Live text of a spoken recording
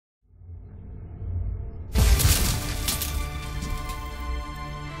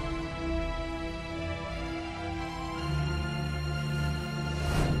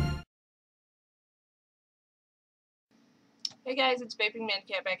Hey guys, it's Vaping Man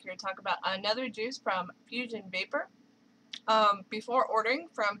Cat back here to talk about another juice from Fuzion Vapor. Before ordering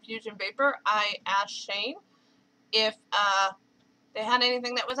from Fuzion Vapor, I asked Shane if they had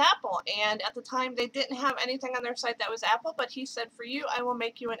anything that was apple, and at the time they didn't have anything on their site that was apple, but he said, for you, I will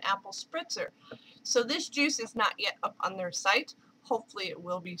make you an apple spritzer. So this juice is not yet up on their site. Hopefully it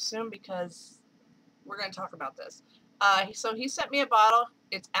will be soon because we're going to talk about this. So he sent me a bottle.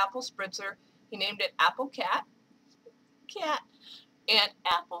 It's apple spritzer. He named it Apple Cat. And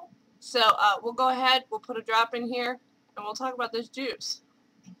apple. So we'll go ahead, we'll put a drop in here, and we'll talk about this juice.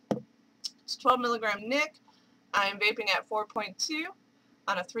 It's 12 milligram nic. I'm vaping at 4.2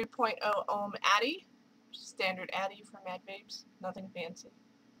 on a 3.0 ohm Addy. Standard Addy for Mad Vapes, nothing fancy.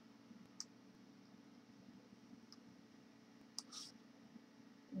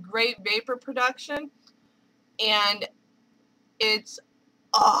 Great vapor production, and it's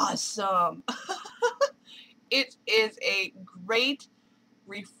awesome. It is a great,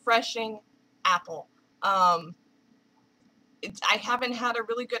 refreshing apple. I haven't had a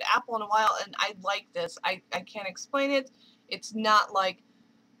really good apple in a while, and I like this. I can't explain it. It's not like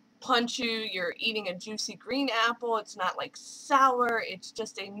punch you're eating a juicy green apple. It's not like sour. It's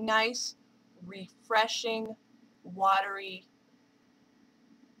just a nice, refreshing, watery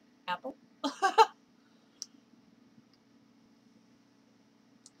apple.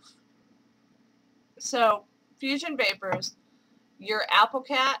 So, Fuzion Vapors, your Apple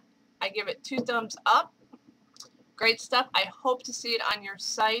Cat, I give it 2 thumbs up. Great stuff. I hope to see it on your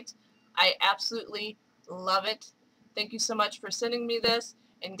site. I absolutely love it. Thank you so much for sending me this.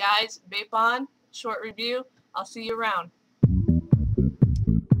 And guys, vape on. Short review. I'll see you around.